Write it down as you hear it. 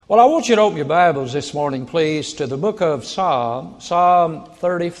Well, I want you to open your Bibles this morning, please, to the book of Psalm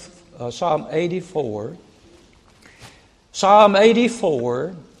 84. Psalm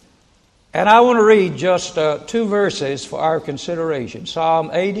 84, and I want to read just two verses for our consideration. Psalm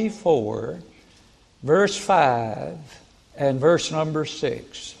 84, verse 5 and verse number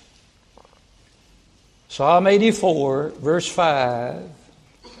 6. Psalm 84, verse 5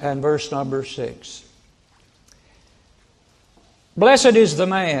 and verse number 6. Blessed is the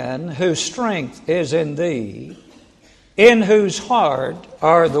man whose strength is in thee, in whose heart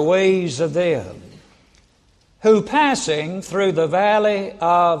are the ways of them, who passing through the valley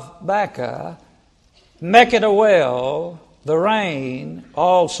of Baca maketh a well, the rain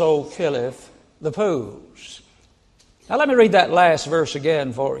also filleth the pools. Now let me read that last verse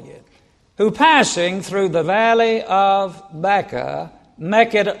again for you. Who passing through the valley of Baca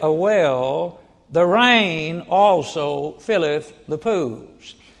maketh a well, the rain also filleth the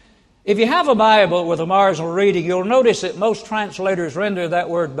pools. If you have a Bible with a marginal reading, you'll notice that most translators render that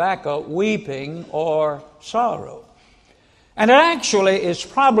word Baca weeping or sorrow. And it actually is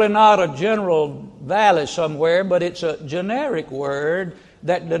probably not a general valley somewhere, but it's a generic word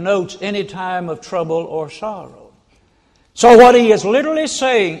that denotes any time of trouble or sorrow. So what he is literally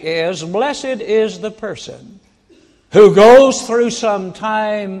saying is, blessed is the person who goes through some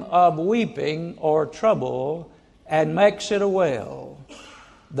time of weeping or trouble and makes it a well.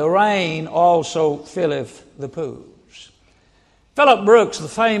 The rain also filleth the pools. Philip Brooks, the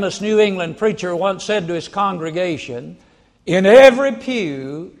famous New England preacher, once said to his congregation, in every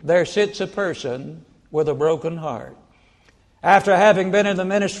pew there sits a person with a broken heart. After having been in the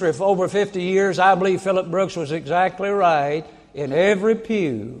ministry for over 50 years, I believe Philip Brooks was exactly right. In every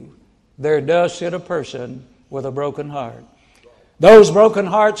pew there does sit a person with a broken heart. Those broken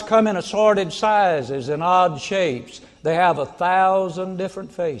hearts come in assorted sizes and odd shapes. They have 1,000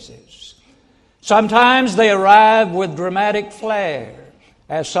 different faces. Sometimes they arrive with dramatic flair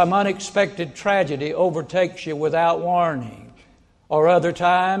as some unexpected tragedy overtakes you without warning. Or other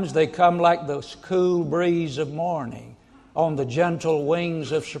times they come like the cool breeze of morning on the gentle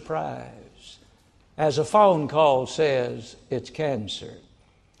wings of surprise. As a phone call says, it's cancer.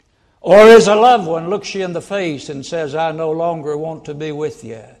 Or as a loved one looks you in the face and says, I no longer want to be with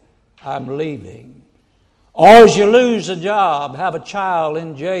you. I'm leaving. Or as you lose a job, have a child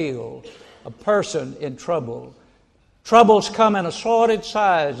in jail, a person in trouble. Troubles come in assorted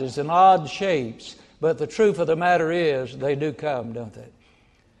sizes and odd shapes, but the truth of the matter is they do come, don't they?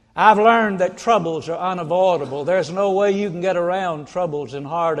 I've learned that troubles are unavoidable. There's no way you can get around troubles and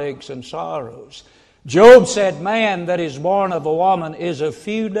heartaches and sorrows. Job said, man that is born of a woman is a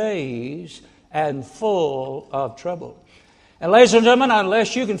few days and full of trouble. And ladies and gentlemen,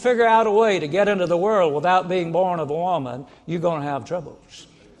 unless you can figure out a way to get into the world without being born of a woman, you're going to have troubles.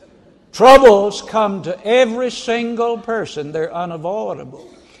 Troubles come to every single person. They're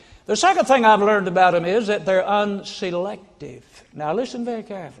unavoidable. The second thing I've learned about them is that they're unselective. Now listen very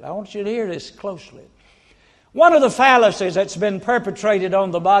carefully. I want you to hear this closely. One of the fallacies that's been perpetrated on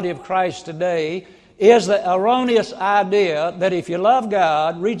the body of Christ today is the erroneous idea that if you love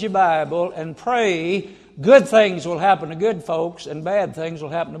God, read your Bible, and pray, good things will happen to good folks and bad things will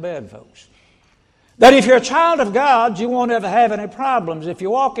happen to bad folks. That if you're a child of God, you won't ever have any problems. If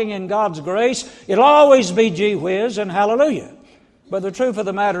you're walking in God's grace, it'll always be gee whiz and hallelujah. But the truth of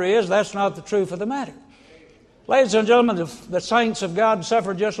the matter is, that's not the truth of the matter. Ladies and gentlemen, the saints of God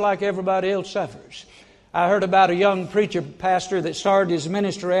suffer just like everybody else suffers. I heard about a young preacher pastor that started his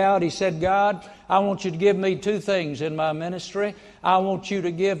ministry out. He said, God, I want you to give me two things in my ministry. I want you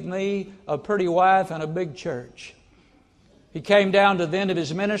to give me a pretty wife and a big church. He came down to the end of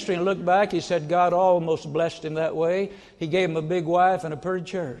his ministry and looked back. He said, God almost blessed him that way. He gave him a big wife and a pretty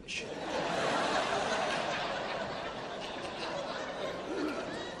church.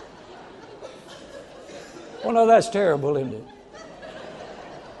 Well, no, that's terrible, isn't it?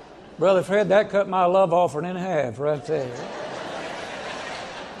 Brother Fred, that cut my love offering in half right there.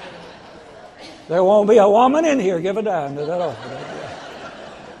 There won't be a woman in here give a dime to that offering.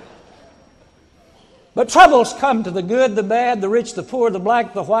 But troubles come to the good, the bad, the rich, the poor, the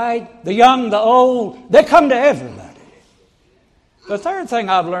black, the white, the young, the old. They come to everybody. The third thing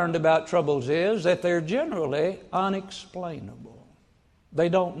I've learned about troubles is that they're generally unexplainable. They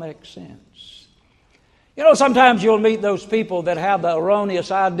don't make sense. You know, sometimes you'll meet those people that have the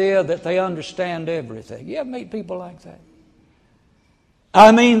erroneous idea that they understand everything. You ever meet people like that?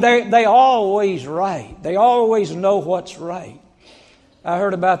 I mean, they always right. They always know what's right. I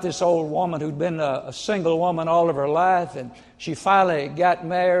heard about this old woman who'd been a single woman all of her life, and she finally got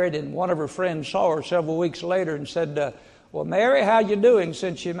married, and one of her friends saw her several weeks later and said, "Well, Mary, how you doing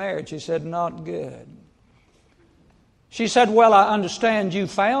since you married?" She said, "Not good." She said, "Well, I understand you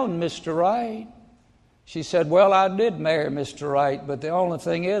found Mr. Right." She said, "Well, I did marry Mr. Right, but the only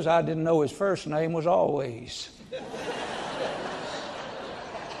thing is I didn't know his first name was Always."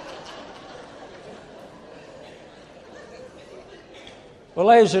 Well,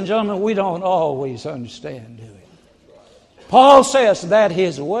 ladies and gentlemen, we don't always understand, do we? Paul says that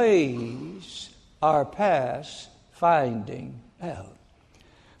his ways are past finding out.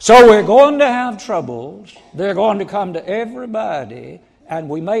 So we're going to have troubles. They're going to come to everybody, and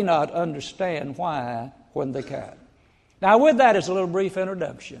we may not understand why when they come. Now, with that as a little brief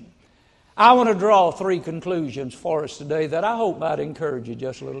introduction, I want to draw 3 conclusions for us today that I hope might encourage you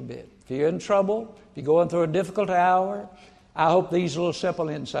just a little bit. If you're in trouble, if you're going through a difficult hour, I hope these little simple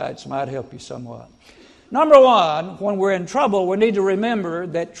insights might help you somewhat. Number 1, when we're in trouble, we need to remember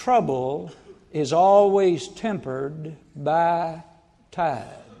that trouble is always tempered by time.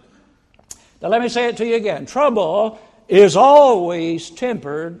 Now let me say it to you again. Trouble is always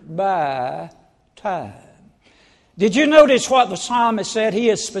tempered by time. Did you notice what the psalmist said?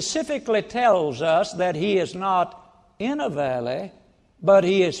 He specifically tells us that he is not in a valley, but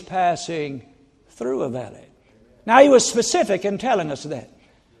he is passing through a valley. Now, he was specific in telling us that.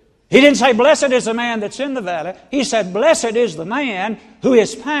 He didn't say, "Blessed is the man that's in the valley." He said, "Blessed is the man who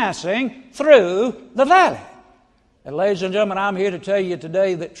is passing through the valley." And ladies and gentlemen, I'm here to tell you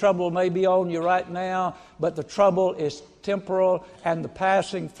today that trouble may be on you right now, but the trouble is temporal and the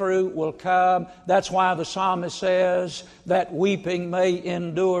passing through will come. That's why the psalmist says that weeping may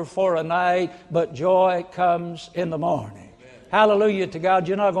endure for a night, but joy comes in the morning. Amen. Hallelujah to God.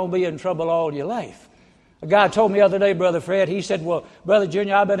 You're not going to be in trouble all your life. A guy told me the other day, Brother Fred, he said, "Well, Brother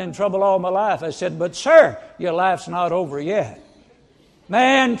Junior, I've been in trouble all my life." I said, "But sir, your life's not over yet."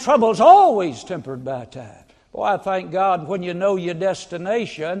 Man, trouble's always tempered by time. Boy, I thank God when you know your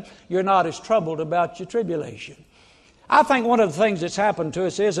destination, you're not as troubled about your tribulation. I think one of the things that's happened to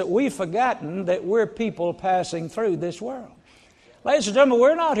us is that we've forgotten that we're people passing through this world. Ladies and gentlemen,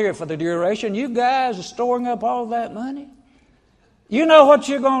 we're not here for the duration. You guys are storing up all that money. You know what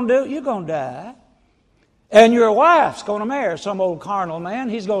you're going to do? You're going to die. And your wife's going to marry some old carnal man.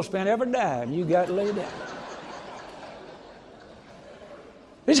 He's going to spend every dime you got laid out.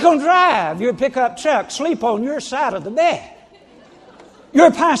 He's going to drive your pickup truck, sleep on your side of the bed.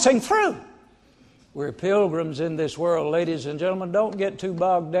 You're passing through. We're pilgrims in this world, ladies and gentlemen. Don't get too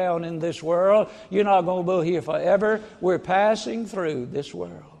bogged down in this world. You're not going to be here forever. We're passing through this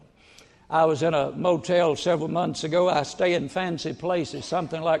world. I was in a motel several months ago. I stay in fancy places,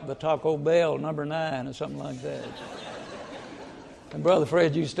 something like the Taco Bell number 9 or something like that. And Brother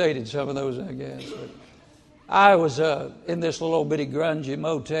Fred, you stayed in some of those, I guess. But I was in this little old bitty grungy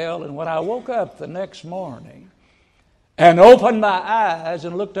motel, and when I woke up the next morning and opened my eyes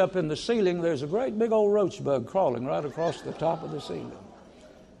and looked up in the ceiling, there's a great big old roach bug crawling right across the top of the ceiling.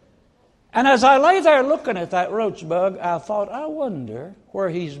 And as I lay there looking at that roach bug, I thought, I wonder where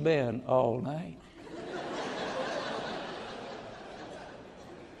he's been all night.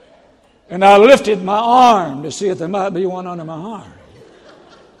 And I lifted my arm to see if there might be one under my arm.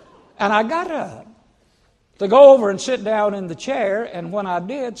 And I got up to go over and sit down in the chair, and when I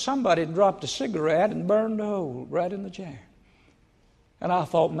did, somebody dropped a cigarette and burned a hole right in the chair. And I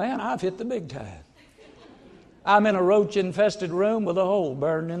thought, man, I've hit the big time. I'm in a roach-infested room with a hole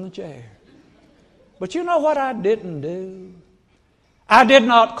burned in the chair. But you know what I didn't do? I did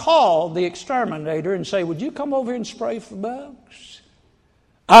not call the exterminator and say, "Would you come over here and spray for bugs?"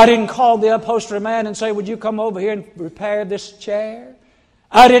 I didn't call the upholstery man and say, "Would you come over here and repair this chair?"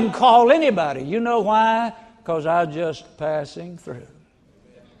 I didn't call anybody. You know why? Because I was just passing through.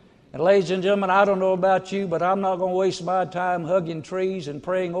 And ladies and gentlemen, I don't know about you, but I'm not going to waste my time hugging trees and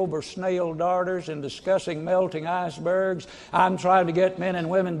praying over snail darters and discussing melting icebergs. I'm trying to get men and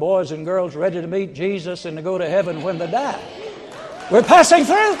women, boys and girls ready to meet Jesus and to go to heaven when they die. We're passing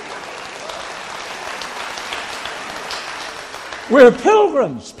through. We're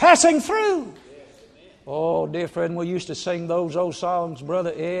pilgrims passing through. Oh, dear friend, we used to sing those old songs,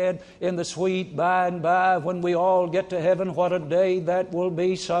 Brother Ed, in the sweet by and by when we all get to heaven. What a day that will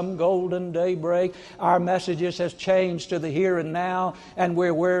be, some golden daybreak. Our messages has changed to the here and now, and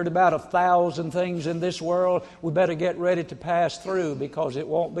we're worried about 1,000 things in this world. We better get ready to pass through because it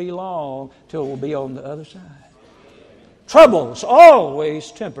won't be long till we'll be on the other side. Trouble's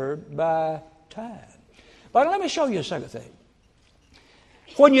always tempered by time. But let me show you a second thing.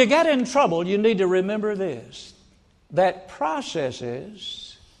 When you get in trouble, you need to remember this, that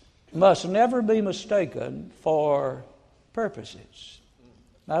processes must never be mistaken for purposes.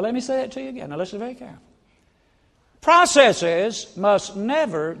 Now, let me say that to you again. Now, listen very carefully. Processes must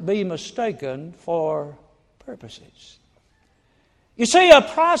never be mistaken for purposes. You see, a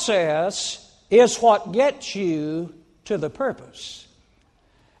process is what gets you to the purpose.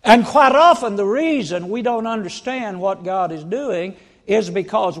 And quite often the reason we don't understand what God is doing is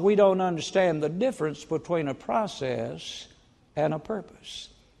because we don't understand the difference between a process and a purpose.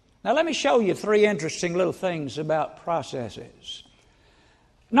 Now let me show you 3 interesting little things about processes.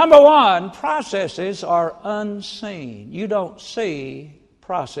 Number 1, processes are unseen. You don't see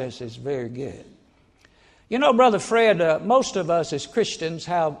processes very good. You know, Brother Fred, most of us as Christians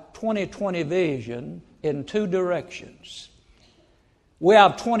have 20/20 vision in 2 directions. We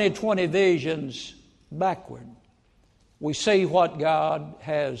have 20/20 visions backward. We see what God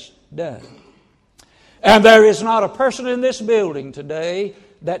has done. And there is not a person in this building today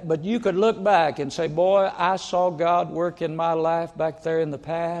but you could look back and say, boy, I saw God work in my life back there in the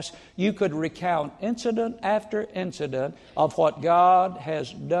past. You could recount incident after incident of what God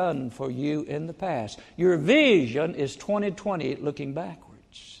has done for you in the past. Your vision is 20/20 looking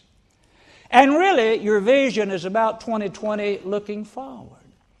backwards. And really, your vision is about 20/20 looking forward.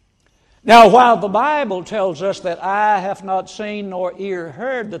 Now, while the Bible tells us that eye hath not seen nor ear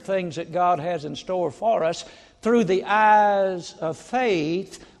heard the things that God has in store for us, through the eyes of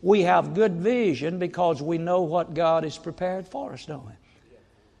faith, we have good vision because we know what God has prepared for us, don't we?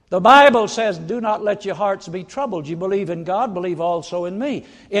 The Bible says, do not let your hearts be troubled. You believe in God, believe also in me.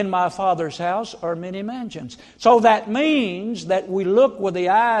 In my Father's house are many mansions. So that means that we look with the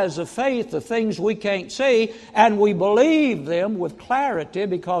eyes of faith, the things we can't see, and we believe them with clarity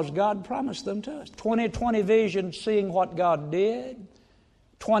because God promised them to us. 20/20 vision, seeing what God did.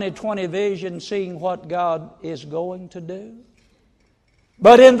 20/20 vision, seeing what God is going to do.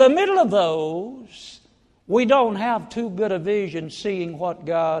 But in the middle of those, we don't have too good a vision seeing what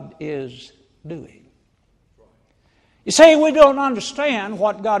God is doing. You see, we don't understand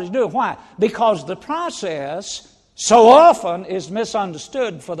what God is doing. Why? Because the process so often is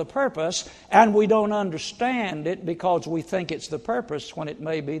misunderstood for the purpose, and we don't understand it because we think it's the purpose when it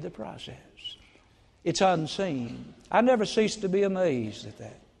may be the process. It's unseen. I never cease to be amazed at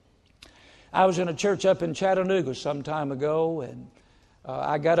that. I was in a church up in Chattanooga some time ago, and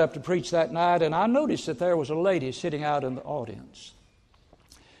I got up to preach that night, and I noticed that there was a lady sitting out in the audience.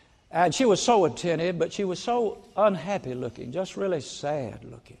 And she was so attentive, but she was so unhappy looking, just really sad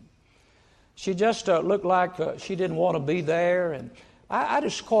looking. She just looked like she didn't want to be there, and I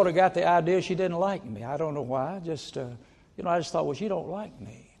just sort of got the idea she didn't like me. I don't know why. I just thought, well, she don't like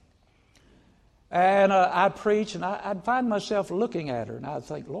me. And I'd preach, and I'd find myself looking at her, and I'd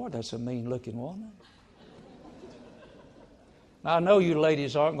think, Lord, that's a mean-looking woman. Now, I know you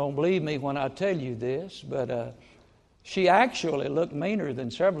ladies aren't going to believe me when I tell you this, but she actually looked meaner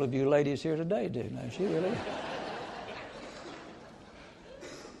than several of you ladies here today do. Now, she really...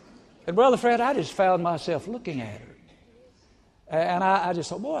 And Brother Fred, I just found myself looking at her. And I just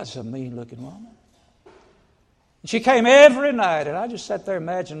thought, boy, that's a mean-looking woman. She came every night, and I just sat there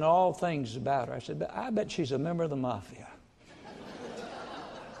imagining all things about her. I said, I bet she's a member of the mafia.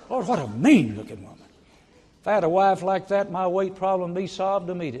 Lord, what a mean-looking woman. If I had a wife like that, my weight problem would be solved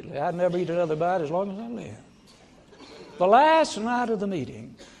immediately. I'd never eat another bite as long as I live. The last night of the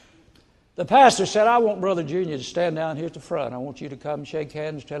meeting, the pastor said, I want Brother Junior to stand down here at the front. I want you to come shake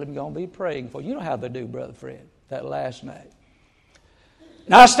hands, tell him you're going to be praying for you. You know how they do, Brother Fred, that last night.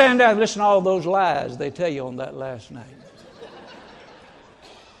 Now I stand down and listen to all those lies they tell you on that last night.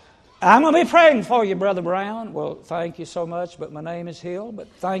 I'm going to be praying for you, Brother Brown. Well, thank you so much, but my name is Hill, but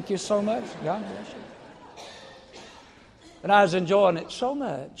thank you so much. God bless you. And I was enjoying it so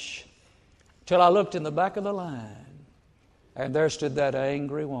much till I looked in the back of the line, and there stood that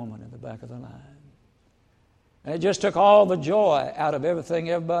angry woman in the back of the line. And it just took all the joy out of everything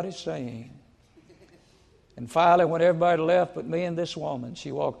everybody's saying. And finally, when everybody left but me and this woman,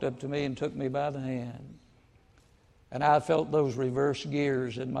 she walked up to me and took me by the hand. And I felt those reverse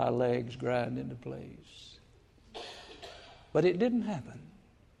gears in my legs grind into place. But it didn't happen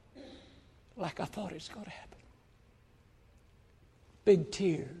like I thought it was going to happen. Big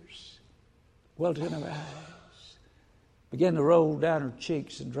tears welled in her eyes, began to roll down her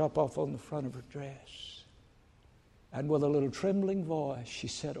cheeks and drop off on the front of her dress. And with a little trembling voice, she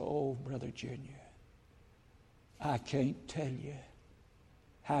said, oh, Brother Junior, I can't tell you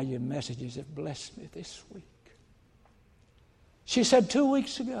how your messages have blessed me this week. She said, 2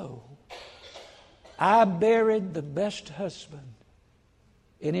 weeks ago, I buried the best husband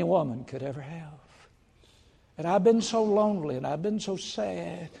any woman could ever have. And I've been so lonely and I've been so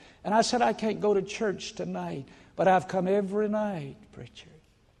sad. And I said, I can't go to church tonight, but I've come every night, preacher.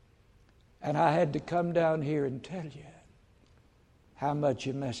 And I had to come down here and tell you how much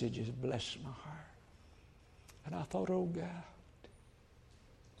your message has blessed my heart. And I thought, oh God,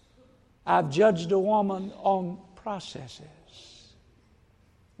 I've judged a woman on processes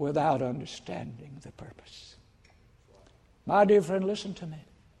without understanding the purpose. My dear friend, listen to me.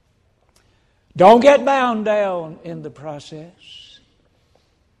 Don't get bound down in the process,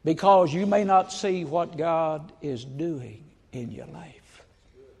 because you may not see what God is doing in your life.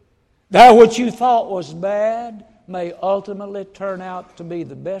 That which you thought was bad may ultimately turn out to be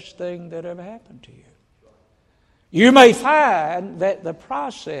the best thing that ever happened to you. You may find that the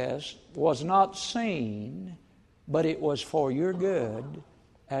process was not seen, but it was for your good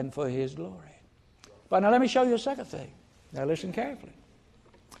and for His glory. But now let me show you a second thing. Now listen carefully.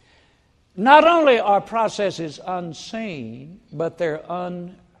 Not only are processes unseen, but they're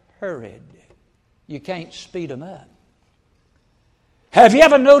unhurried. You can't speed them up. Have you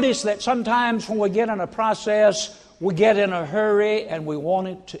ever noticed that sometimes when we get in a process, we get in a hurry and we want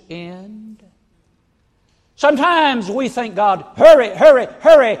it to end? Sometimes we think, God, hurry, hurry,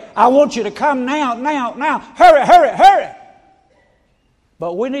 hurry. I want you to come now, now, now. Hurry, hurry, hurry.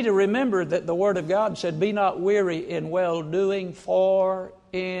 But we need to remember that the Word of God said, be not weary in well-doing, for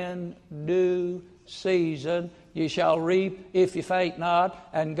in due season you shall reap if you faint not,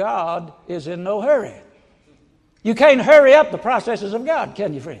 and God is in no hurry. You can't hurry up the processes of God,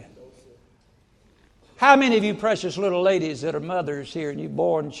 can you, friend? How many of you precious little ladies that are mothers here and you've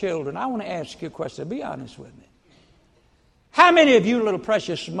born children, I want to ask you a question. Be honest with me. How many of you little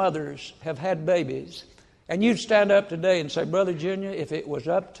precious mothers have had babies and you'd stand up today and say, Brother Junior, if it was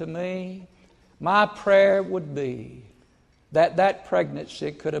up to me, my prayer would be that that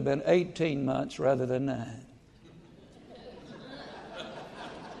pregnancy could have been 18 months rather than 9.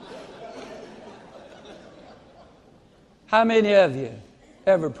 How many of you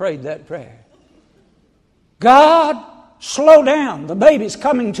ever prayed that prayer? God, slow down. The baby's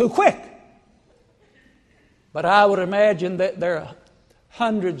coming too quick. But I would imagine that there are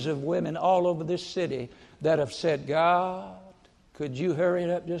hundreds of women all over this city that have said, God, could you hurry it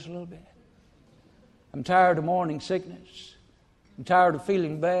up just a little bit? I'm tired of morning sickness. I'm tired of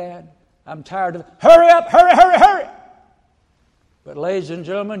feeling bad. I'm tired of, hurry up, hurry, hurry, hurry. But ladies and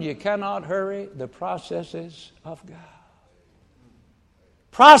gentlemen, you cannot hurry the processes of God.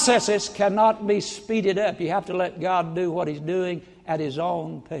 Processes cannot be speeded up. You have to let God do what He's doing at His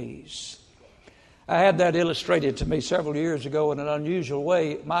own pace. I had that illustrated to me several years ago in an unusual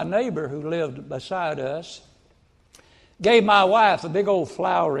way. My neighbor who lived beside us gave my wife a big old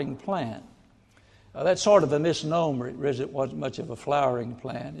flowering plant. That's sort of a misnomer. It really wasn't much of a flowering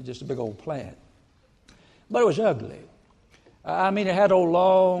plant. It's just a big old plant. But it was ugly. It had old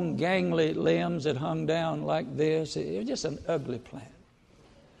long, gangly limbs that hung down like this. It was just an ugly plant.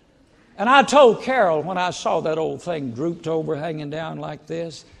 And I told Carol when I saw that old thing drooped over, hanging down like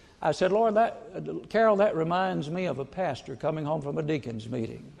this, I said, Lord, Carol, that reminds me of a pastor coming home from a deacon's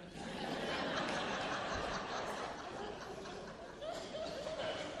meeting.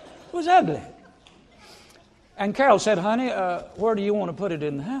 It was ugly. And Carol said, honey, where do you want to put it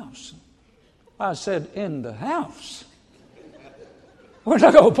in the house? I said, in the house? We're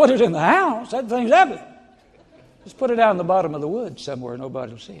not going to put it in the house. That thing's ugly. Just put it out in the bottom of the woods somewhere.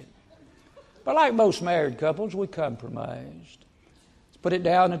 Nobody will see it. But like most married couples, we compromised. Let's put it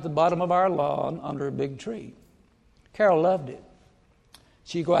down at the bottom of our lawn under a big tree. Carol loved it.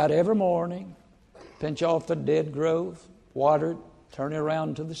 She'd go out every morning, pinch off the dead growth, water it, turn it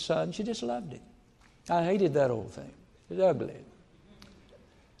around to the sun. She just loved it. I hated that old thing. It was ugly.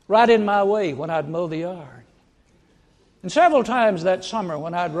 Right in my way when I'd mow the yard. And several times that summer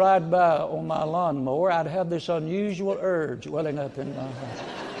when I'd ride by on my lawnmower, I'd have this unusual urge welling up in my heart.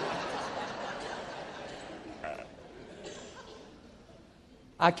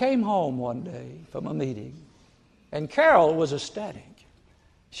 I came home one day from a meeting, and Carol was ecstatic.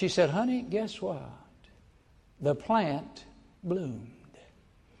 She said, honey, guess what? The plant bloomed.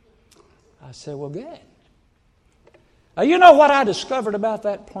 I said, well, good. You know what I discovered about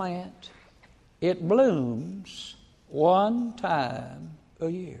that plant? It blooms one time a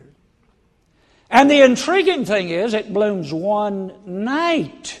year. And the intriguing thing is it blooms one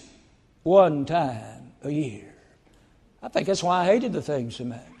night one time a year. I think that's why I hated the thing so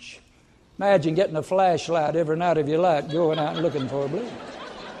much. Imagine getting a flashlight every night of your life, going out and looking for a bloom.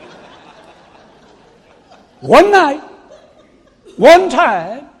 One night, one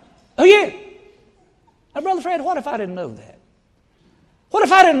time a year. Now, Brother Fred, what if I didn't know that? What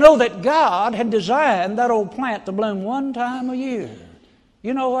if I didn't know that God had designed that old plant to bloom one time a year?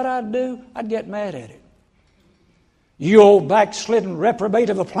 You know what I'd do? I'd get mad at it. You old backslidden reprobate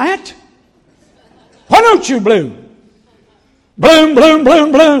of a plant. Why don't you bloom? Bloom, bloom,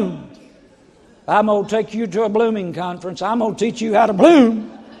 bloom, bloom. I'm going to take you to a blooming conference. I'm going to teach you how to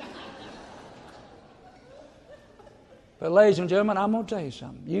bloom. But ladies and gentlemen, I'm going to tell you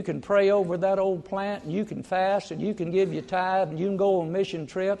something. You can pray over that old plant, and you can fast, and you can give your tithe, and you can go on mission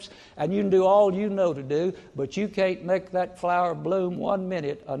trips, and you can do all you know to do, but you can't make that flower bloom 1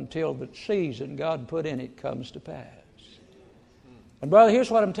 minute until the season God put in it comes to pass. And brother,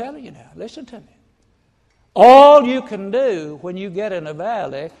 here's what I'm telling you now. Listen to me. All you can do when you get in a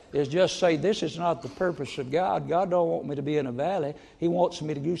valley is just say, this is not the purpose of God. God don't want me to be in a valley. He wants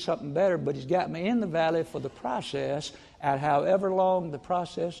me to do something better, but He's got me in the valley for the process, and however long the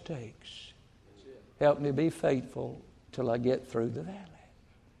process takes, help me be faithful till I get through the valley.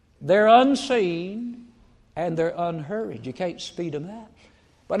 They're unseen and they're unhurried. You can't speed them up.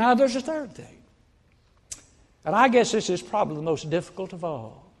 But now there's a third thing. And I guess this is probably the most difficult of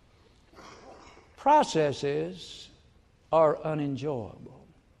all. Processes are unenjoyable.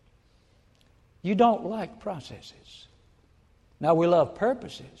 You don't like processes. Now we love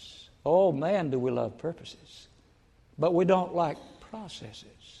purposes. Oh man, do we love purposes. But we don't like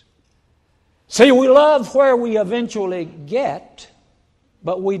processes. See, we love where we eventually get,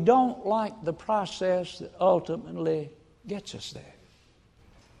 but we don't like the process that ultimately gets us there.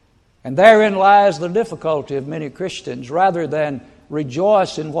 And therein lies the difficulty of many Christians. Rather than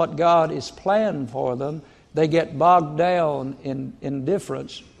rejoice in what God has planned for them, they get bogged down in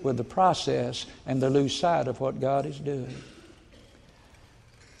indifference with the process, and they lose sight of what God is doing.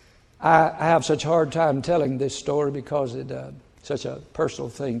 I have such a hard time telling this story because it's such a personal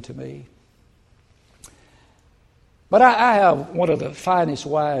thing to me. But I have one of the finest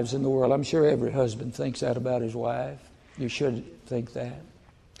wives in the world. I'm sure every husband thinks that about his wife. You should think that.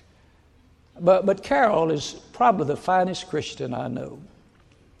 But Carol is probably the finest Christian I know.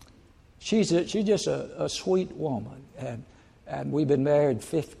 She's just a sweet woman, and we've been married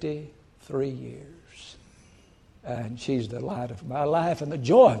 53 years. And she's the light of my life and the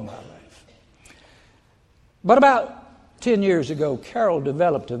joy of my life. But about 10 years ago, Carol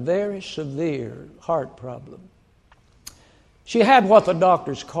developed a very severe heart problem. She had what the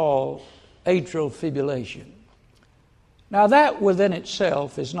doctors call atrial fibrillation. Now that within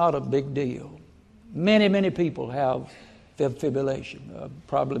itself is not a big deal. Many people have fibrillation.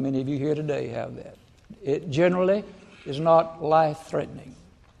 Probably many of you here today have that. It generally is not life-threatening.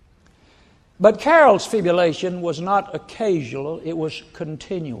 But Carol's fibrillation was not occasional, it was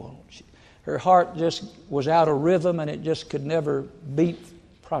continual. Her heart just was out of rhythm and it just could never beat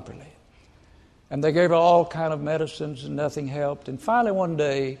properly. And they gave her all kind of medicines and nothing helped. And finally one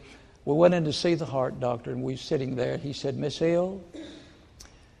day, we went in to see the heart doctor, and we were sitting there, and he said, Miss Hill,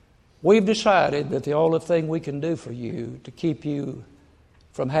 we've decided that the only thing we can do for you to keep you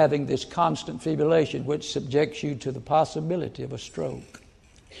from having this constant fibrillation, which subjects you to the possibility of a stroke,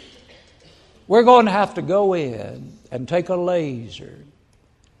 we're going to have to go in and take a laser,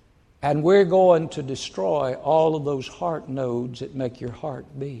 and we're going to destroy all of those heart nodes that make your heart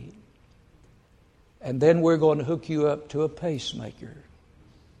beat. And then we're going to hook you up to a pacemaker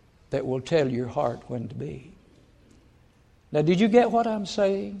that will tell your heart when to beat. Now, did you get what I'm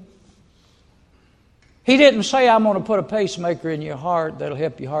saying? He didn't say, I'm going to put a pacemaker in your heart that'll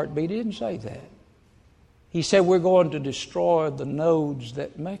help your heart beat. He didn't say that. He said, we're going to destroy the nodes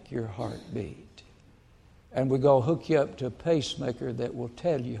that make your heart beat. And we're going to hook you up to a pacemaker that will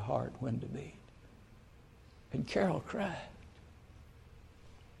tell your heart when to beat. And Carol cried.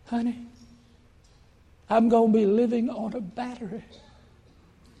 Honey, I'm going to be living on a battery.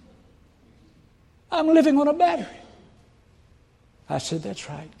 I'm living on a battery. I said, that's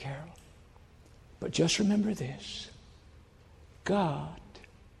right, Carol. But just remember this. God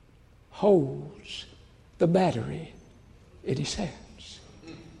holds the battery in His hands.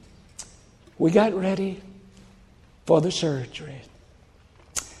 We got ready for the surgery.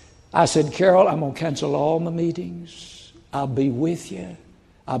 I said, Carol, I'm going to cancel all my meetings. I'll be with you.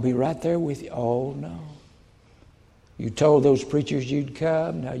 I'll be right there with you. Oh, no. You told those preachers you'd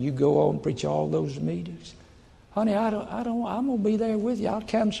come. Now you go on and preach all those meetings. Honey, I'm going to be there with you. I'll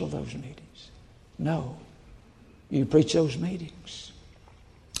cancel those meetings. No. You preach those meetings.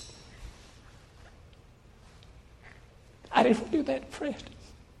 I didn't do that, Fred.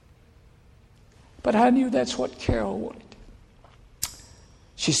 But I knew that's what Carol wanted.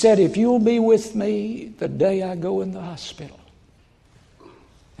 She said, if you'll be with me the day I go in the hospital,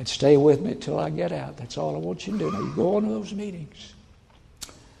 and stay with me till I get out. That's all I want you to do. Now you go on to those meetings.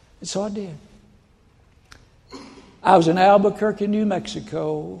 And so I did. I was in Albuquerque, New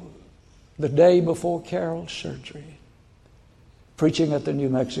Mexico, the day before Carol's surgery, preaching at the New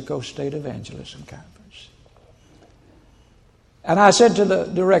Mexico State Evangelism Conference. And I said to the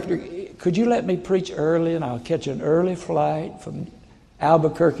director, could you let me preach early and I'll catch an early flight from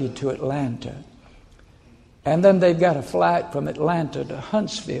Albuquerque to Atlanta. And then they've got a flight from Atlanta to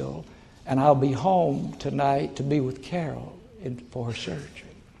Huntsville, and I'll be home tonight to be with Carol for her surgery.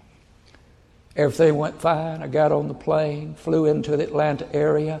 Everything went fine. I got on the plane, flew into the Atlanta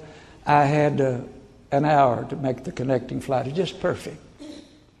area. I had an hour to make the connecting flight. It was just perfect.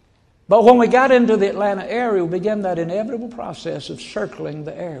 But when we got into the Atlanta area, we began that inevitable process of circling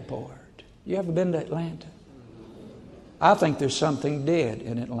the airport. You ever been to Atlanta? I think there's something dead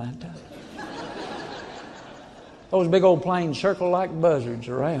in Atlanta. Those big old planes circle like buzzards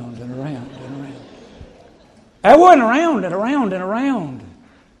around and around and around. I went around and around and around.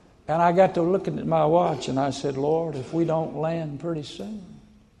 And I got to looking at my watch and I said, Lord, if we don't land pretty soon,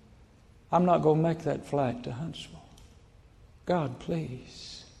 I'm not going to make that flight to Huntsville. God,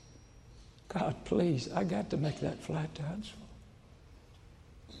 please. God, please. I got to make that flight to Huntsville.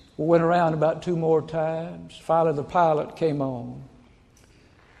 We went around about 2 more times. Finally, the pilot came on.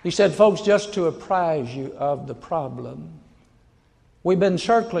 He said, folks, just to apprise you of the problem, we've been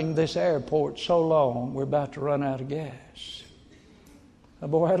circling this airport so long, we're about to run out of gas. Oh,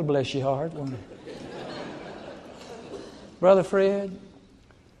 boy, that'll bless your heart, won't it? Brother Fred,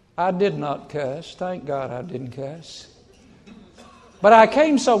 I did not cuss. Thank God I didn't cuss. But I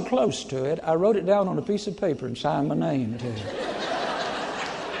came so close to it, I wrote it down on a piece of paper and signed my name to it.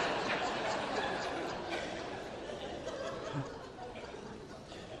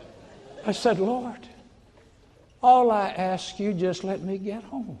 I said, Lord, all I ask you, just let me get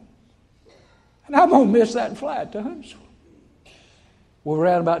home. And I'm going to miss that flight to Huntsville. We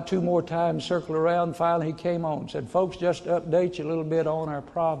ran about 2 more times, circled around. Finally, he came on and said, folks, just to update you a little bit on our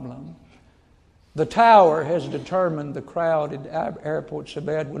problem. The tower has determined the crowded airport so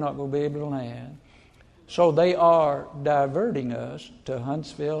bad we're not going to be able to land. So they are diverting us to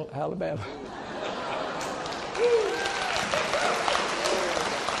Huntsville, Alabama.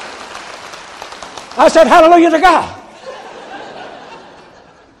 I said, hallelujah to God.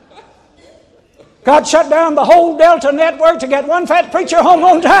 God shut down the whole Delta network to get one fat preacher home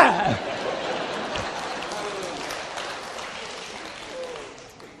on time.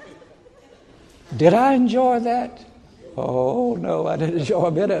 Did I enjoy that? Oh, no, I didn't enjoy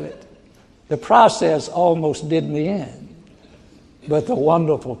a bit of it. The process almost did in the end. But the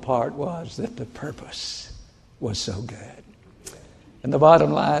wonderful part was that the purpose was so good. And the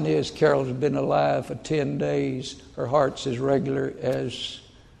bottom line is Carol's been alive for 10 days. Her heart's as regular as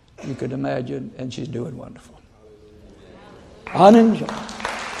you could imagine, and she's doing wonderful. Unenjoyed.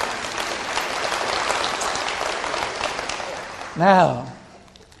 Now,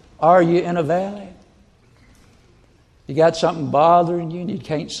 are you in a valley? You got something bothering you and you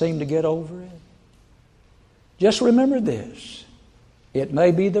can't seem to get over it? Just remember this. It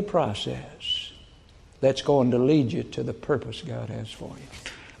may be the process that's going to lead you to the purpose God has for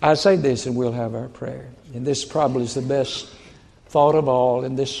you. I say this and we'll have our prayer. And this probably is the best thought of all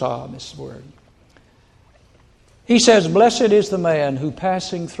in this psalmist's word. He says, blessed is the man who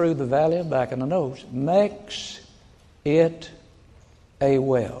passing through the valley of Baca, and knows, makes it a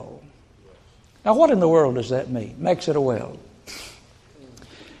well. Now what in the world does that mean? Makes it a well.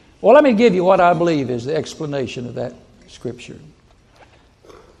 Well, let me give you what I believe is the explanation of that scripture.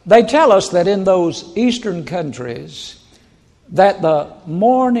 They tell us that in those eastern countries that the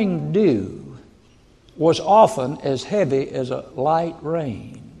morning dew was often as heavy as a light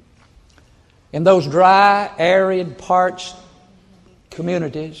rain. In those dry, arid, parched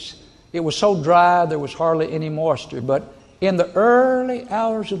communities, it was so dry there was hardly any moisture. But in the early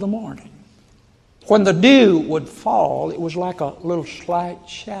hours of the morning, when the dew would fall, it was like a little slight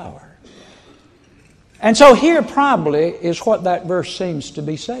shower. And so here probably is what that verse seems to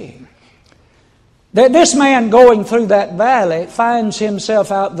be saying. That this man going through that valley finds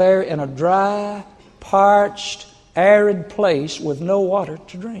himself out there in a dry, parched, arid place with no water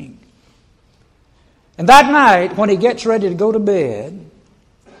to drink. And that night, when he gets ready to go to bed,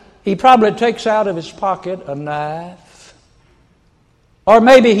 he probably takes out of his pocket a knife, or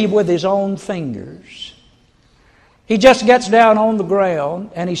maybe he with his own fingers. He just gets down on the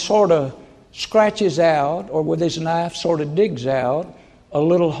ground and he sort of scratches out, or with his knife sort of digs out a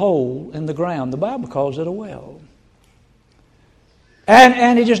little hole in the ground. The Bible calls it a well.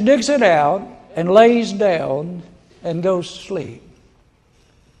 And he just digs it out and lays down and goes to sleep.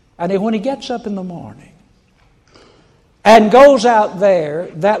 And when he gets up in the morning and goes out there,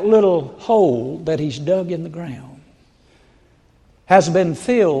 that little hole that he's dug in the ground has been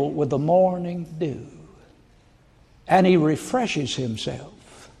filled with the morning dew. And he refreshes himself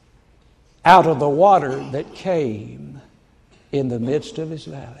out of the water that came in the midst of his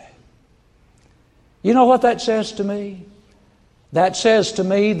valley. You know what that says to me? That says to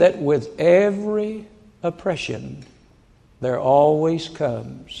me that with every oppression, there always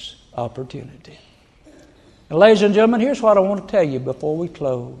comes opportunity. And ladies and gentlemen, here's what I want to tell you before we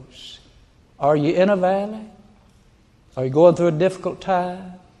close. Are you in a valley? Are you going through a difficult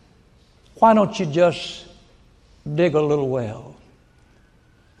time? Why don't you just dig a little well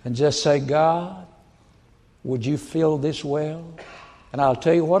and just say, God, would you fill this well? And I'll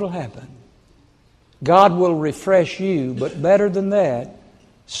tell you what will happen. God will refresh you, but better than that,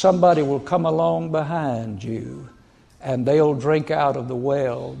 somebody will come along behind you and they'll drink out of the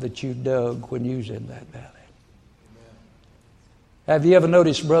well that you dug when you was in that valley. Amen. Have you ever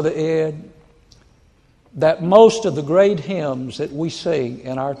noticed, Brother Ed, that most of the great hymns that we sing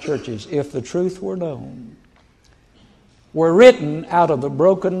in our churches, If the Truth Were Known, were written out of the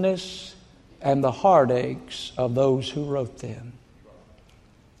brokenness and the heartaches of those who wrote them.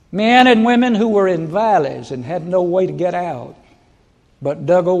 Men and women who were in valleys and had no way to get out, but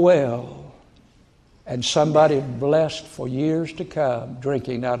dug a well, and somebody blessed for years to come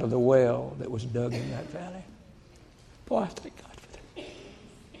drinking out of the well that was dug in that valley. Boy, I thank God for that.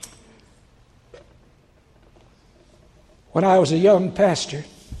 When I was a young pastor,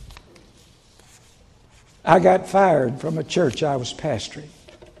 I got fired from a church I was pastoring.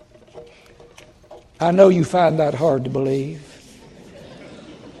 I know you find that hard to believe.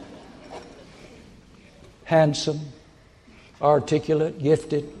 Handsome, articulate,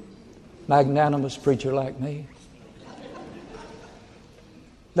 gifted, magnanimous preacher like me.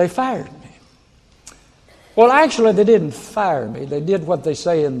 They fired me. Well, actually, they didn't fire me. They did what they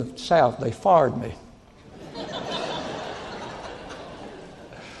say in the South. They fired me.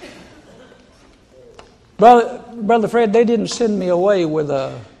 Brother Fred, they didn't send me away with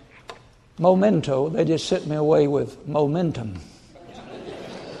a memento. They just sent me away with momentum.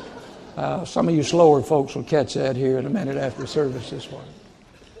 Some of you slower folks will catch that here in a minute after service this morning.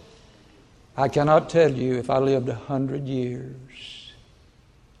 I cannot tell you, if I lived 100 years,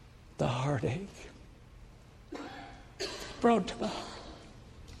 the heartache brought to my heart.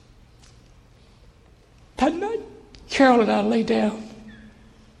 That night, Carol and I lay down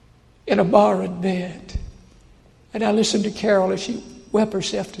in a borrowed bed, and I listened to Carol as she wept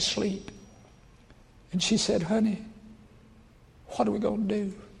herself to sleep. And she said, honey, what are we going to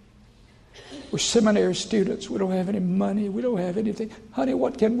do? We're seminary students. We don't have any money. We don't have anything. Honey,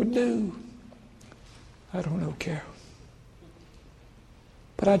 what can we do? I don't know, Carol.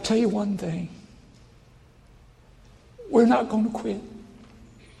 But I tell you one thing. We're not going to quit.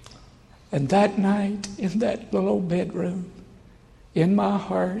 And that night, in that little old bedroom, in my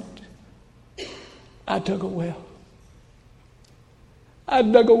heart, I dug a well. I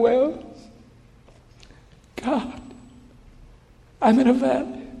dug a well. God, I'm in a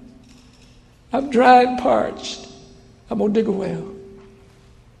valley. I'm dry and parched. I'm going to dig a well.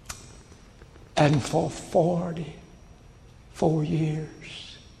 And for 44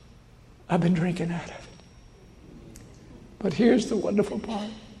 years, I've been drinking out of it. But here's the wonderful part.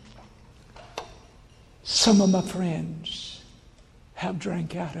 Some of my friends have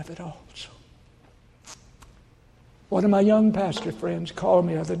drank out of it also. One of my young pastor friends called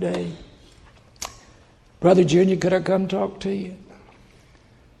me the other day. Brother Junior, could I come talk to you?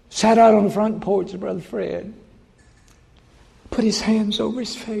 Sat out on the front porch of Brother Fred. Put his hands over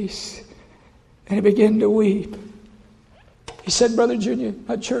his face. And he began to weep. He said, Brother Junior,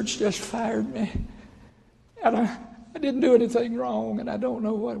 my church just fired me. And I didn't do anything wrong. And I don't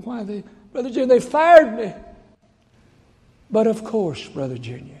know why they... Brother Junior, they fired me. But of course, Brother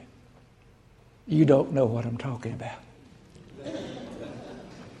Junior, you don't know what I'm talking about.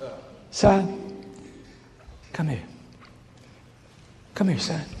 Son, come here. Come here,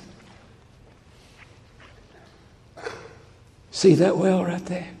 son. See that well right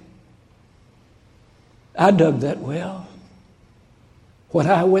there? I dug that well when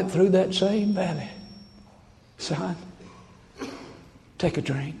I went through that same valley. Son, take a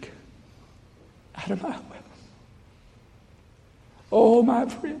drink out of my well. Oh, my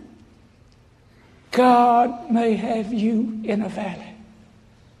friend, God may have you in a valley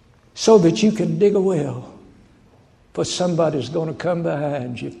so that you can dig a well, for somebody's going to come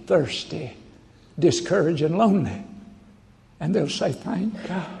behind you thirsty, discouraged, and lonely. And they'll say, thank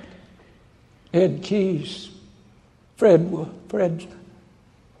God. Ed Keys, Fred,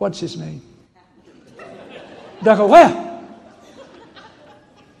 what's his name? Dug a well.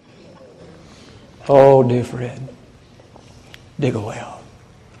 Oh, dear Fred, dig a well.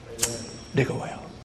 Dig a well.